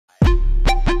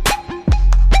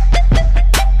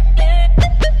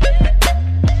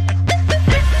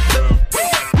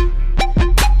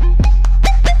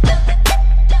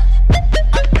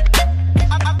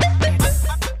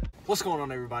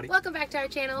welcome back to our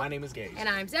channel. My name is Gage. And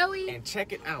I'm Zoe. And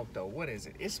check it out though, what is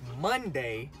it? It's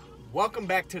Monday. Welcome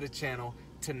back to the channel.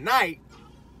 Tonight,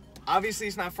 obviously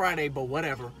it's not Friday, but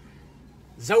whatever.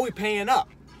 Zoe paying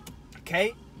up,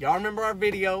 okay? Y'all remember our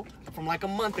video from like a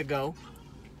month ago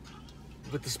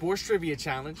with the sports trivia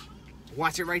challenge.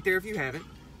 Watch it right there if you haven't.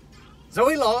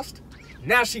 Zoe lost.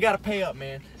 Now she gotta pay up,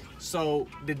 man. So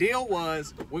the deal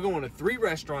was we're going to 3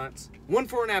 restaurants, 1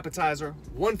 for an appetizer,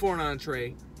 1 for an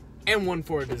entree, and 1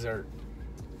 for a dessert.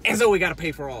 And Zoe gotta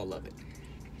pay for all of it.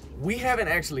 We haven't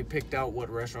actually picked out what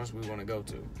restaurants we want to go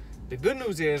to. The good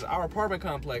news is our apartment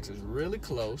complex is really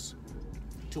close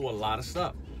to a lot of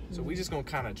stuff. So we just gonna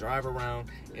kind of drive around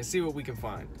and see what we can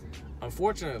find.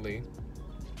 Unfortunately,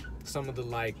 some of the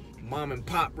like mom and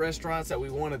pop restaurants that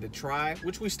we wanted to try,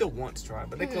 which we still want to try,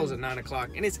 but they close at 9 o'clock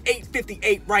and it's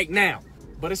 8:58 right now.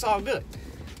 But it's all good.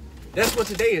 That's what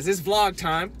today is. It's vlog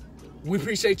time. We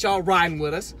appreciate y'all riding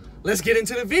with us. Let's get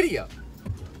into the video.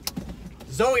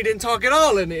 Zoe didn't talk at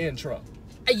all in the intro.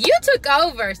 You took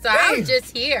over, so I'm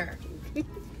just here. I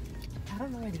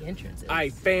don't know where the entrance is. All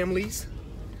right, families.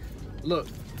 Look,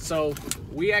 so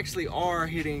we actually are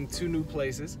hitting 2 new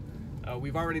places.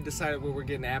 We've already decided where we're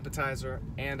getting the appetizer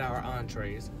and our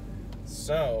entrees.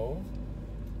 So,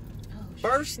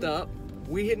 first up,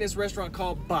 we hitting this restaurant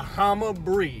called Bahama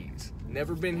Breeze.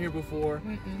 Never been here before,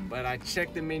 but I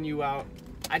checked the menu out.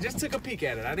 I just took a peek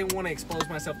at it. I didn't want to expose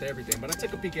myself to everything, but I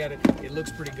took a peek at it. It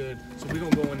looks pretty good. So we're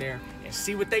gonna go in there and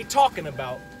see what they talking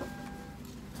about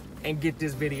and get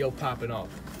this video popping off.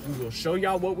 We will show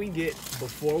y'all what we get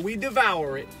before we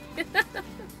devour it.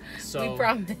 So we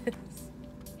promise.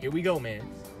 Here we go, man.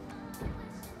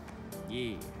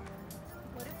 Yeah.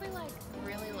 What if we like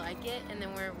really like it and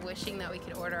then we're wishing that we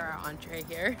could order our entree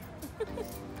here?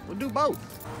 We'll do both.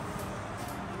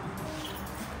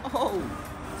 Oh.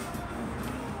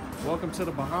 Welcome to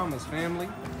the Bahamas, family.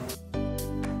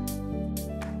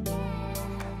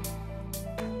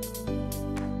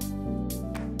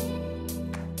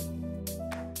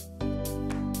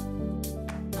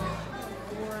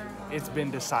 It's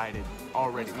been decided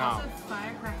already.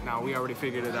 No, we already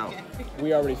figured it out.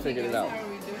 We already figured it out.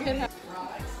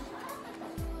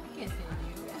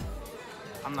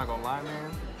 I'm not gonna lie,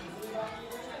 man.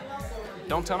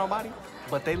 Don't tell nobody,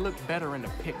 but they look better in the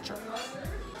picture.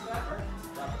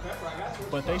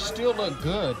 But they still look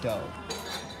good, though.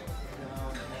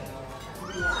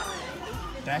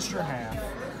 That's your half.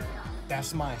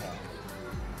 That's my half.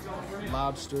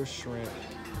 Lobster, shrimp,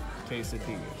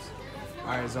 quesadillas.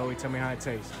 All right, Zoe, tell me how it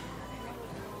tastes.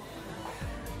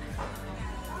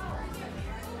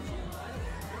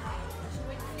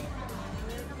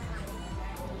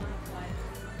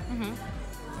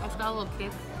 That's got a little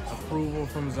kick. Approval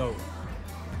from Zoe.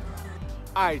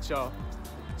 All right, y'all.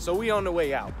 So we on the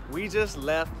way out. We just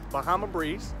left Bahama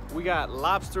Breeze. We got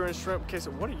lobster and shrimp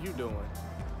quesadilla. What are you doing?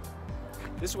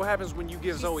 This is what happens when you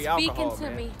give Zoe alcohol,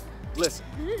 Speaking to me. Listen.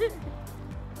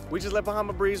 We just left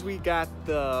Bahama Breeze. We got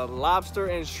the lobster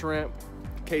and shrimp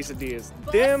quesadillas.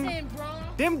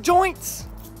 Them joints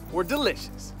were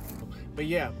delicious. But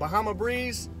yeah, Bahama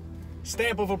Breeze,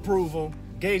 stamp of approval.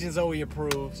 Gage and Zoe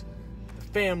approves. The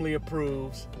family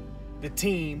approves. The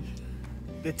team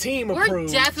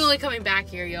approves. We're definitely coming back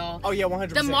here, y'all. Oh yeah,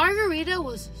 100%. The margarita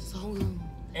was so good.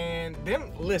 And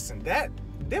them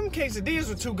quesadillas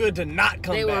were too good to not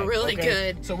come back. They were really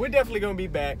good. So we're definitely gonna be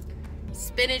back.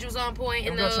 Spinach was on point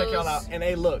in We're those. gonna check y'all out. And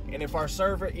hey, look, and if our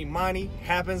server Imani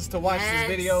happens to watch this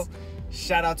video,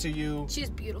 shout out to you. She's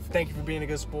beautiful. Thank you for being a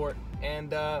good sport,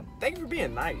 and thank you for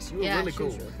being nice. You were really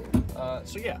cool.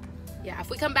 So yeah. Yeah,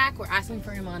 if we come back, we're asking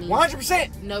for Imani.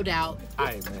 100%. No doubt. All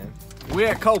right, man. We're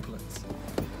at Copeland's.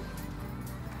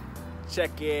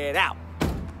 Check it out.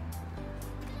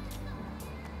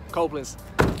 Copeland's.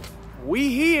 We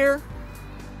here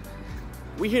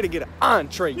to get an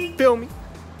entree. You feel me?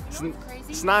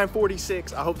 It's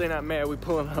 9:46. I hope they're not mad we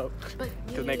pulling up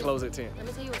because they close at 10. Let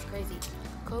me tell you what's crazy.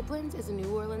 Copeland's is a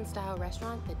New Orleans style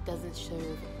restaurant that doesn't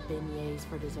serve beignets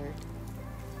for dessert.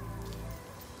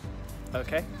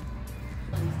 Okay.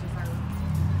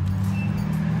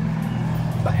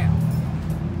 Bam.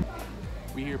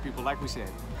 We hear people, like we said,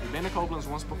 we've been to Copeland's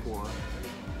once before.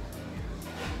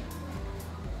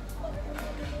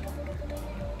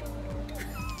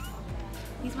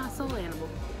 He's my soul animal.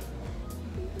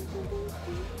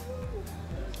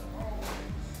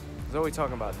 Zoe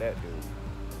talking about that dude.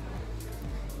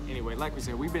 Anyway, like we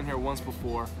said, we've been here once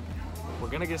before. We're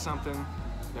gonna get something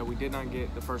that we did not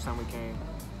get the first time we came.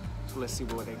 So let's see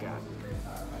what they got.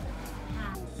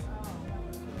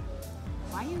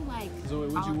 Why you like... Zoe,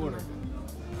 what'd you order?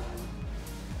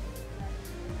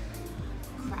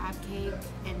 Crab cake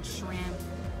and shrimp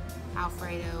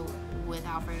Alfredo with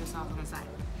Alfredo sauce on the side.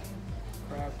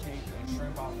 Crab cake and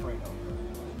shrimp Alfredo.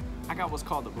 I got what's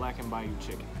called the Black and Bayou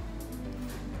chicken.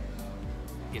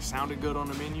 It sounded good on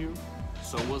the menu,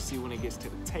 so we'll see when it gets to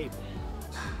the table.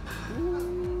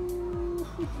 Ooh,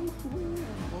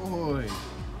 boy.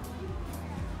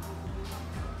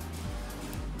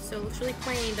 So it looks really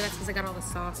plain, but that's because I got all the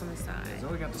sauce on the side.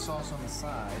 Zoe got the sauce on the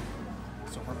side,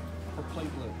 so her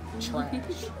plate look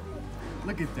trash.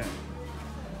 Look at that.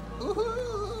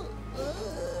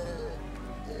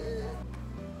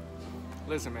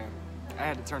 Listen, man, I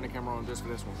had to turn the camera on just for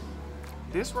this one.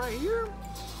 This right here,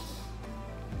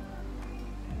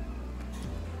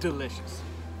 delicious.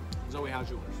 Zoe, how's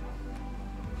yours?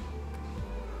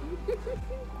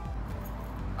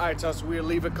 All right, y'all, so we're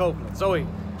leaving Copeland. Zoe,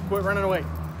 quit running away.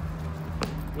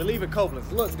 We're leaving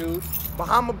Copeland. Look, dude,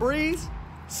 Bahama Breeze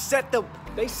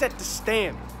they set the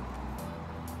standard.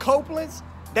 Copeland's,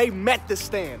 they met the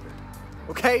standard,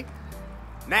 okay?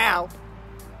 Now,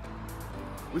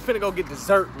 we finna go get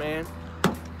dessert, man.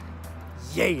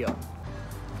 Yeah.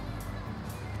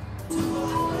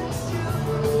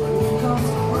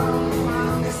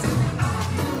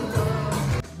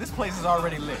 This place is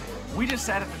already lit. We just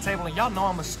sat at the table, and y'all know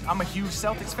I'm a huge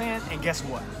Celtics fan, and guess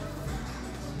what?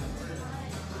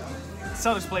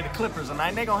 Celtics play the Clippers tonight,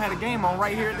 and they gonna have a game on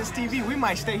right here at this TV. We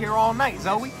might stay here all night,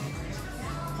 Zoe.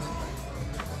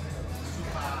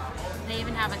 They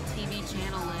even have a TV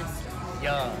channel list.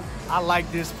 Yeah, I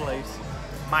like this place.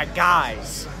 My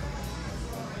guys.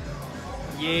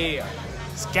 Yeah,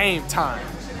 it's game time.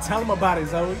 Tell them about it,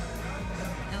 Zoe. It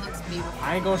looks beautiful.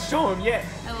 I ain't gonna show them yet.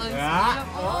 It looks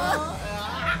beautiful.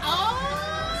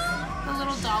 The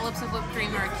little dollops of whipped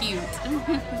cream are cute.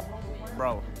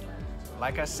 Bro,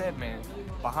 like I said, man,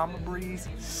 Bahama Breeze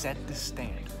set the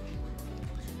standard.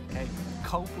 Okay,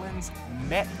 Copeland's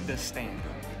met the standard.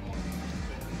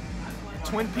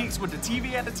 Twin Peaks with the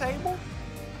TV at the table,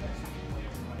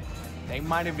 they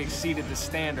might have exceeded the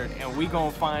standard, and we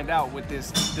gonna find out with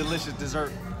this delicious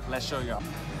dessert. Let's show y'all.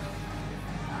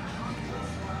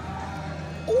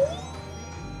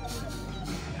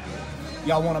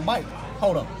 Y'all want a bite?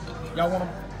 Hold up. Y'all want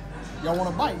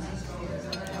a bite?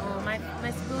 Oh, my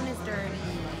spoon is dirty.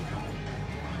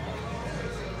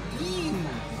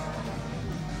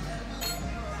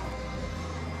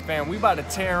 Fam, we about to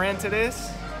tear into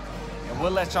this, and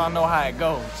we'll let y'all know how it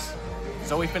goes.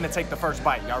 Zoe finna take the first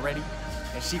bite. Y'all ready?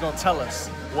 And she gonna tell us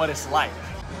what it's like.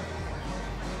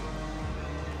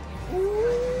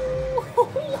 Ooh.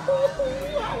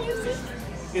 How is it?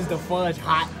 Is the fudge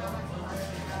hot?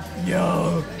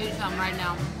 Yo. Here's some right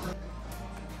now.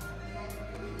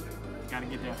 Gotta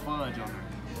get that fudge on there.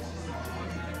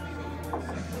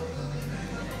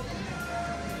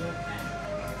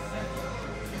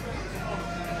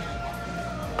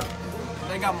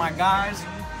 They got my guys.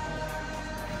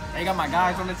 They got my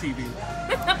guys on the TV.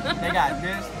 They got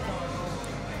this.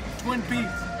 Twin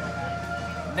Peaks.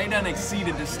 They done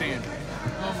exceeded the standard.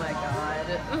 Oh my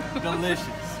god.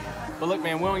 Delicious. But look,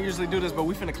 man, we don't usually do this, but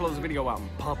we finna close the video out in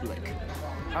public.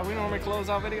 How we normally close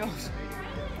our videos?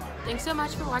 Thanks so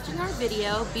much for watching our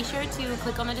video. Be sure to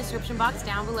click on the description box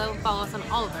down below and follow us on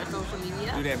all of our social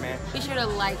media. Do that, man. Be sure to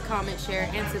like, comment, share,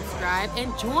 and subscribe,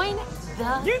 and join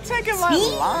the You're taking my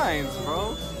lines,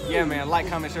 bro. Yeah, man, like,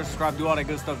 comment, share, subscribe, do all that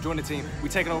good stuff. Join the team. We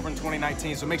taking over in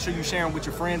 2019, so make sure you share them with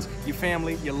your friends, your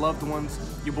family, your loved ones,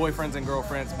 your boyfriends and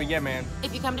girlfriends. But yeah, man.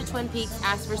 If you come to Twin Peaks,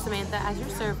 ask for Samantha as your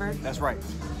server. That's right.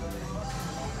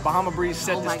 Bahama Breeze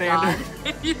set the my standard.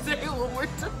 God. You say it one more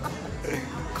time.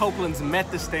 Copeland's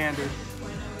met the standard.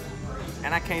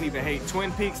 And I can't even hate.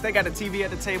 Twin Peaks, they got a TV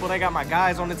at the table. They got my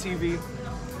guys on the TV.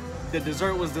 The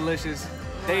dessert was delicious.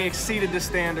 They exceeded the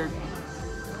standard.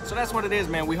 So that's what it is,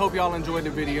 man. We hope y'all enjoyed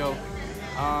the video.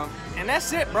 And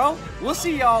that's it, bro. We'll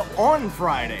see y'all on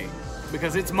Friday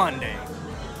because it's Monday.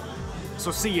 So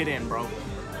see you then, bro.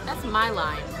 That's my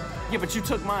line. Yeah, but you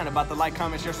took mine about the like,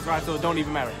 comment, share, subscribe, so it don't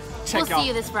even matter. Check y'all. We'll see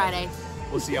you this Friday.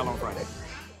 We'll see y'all on Friday.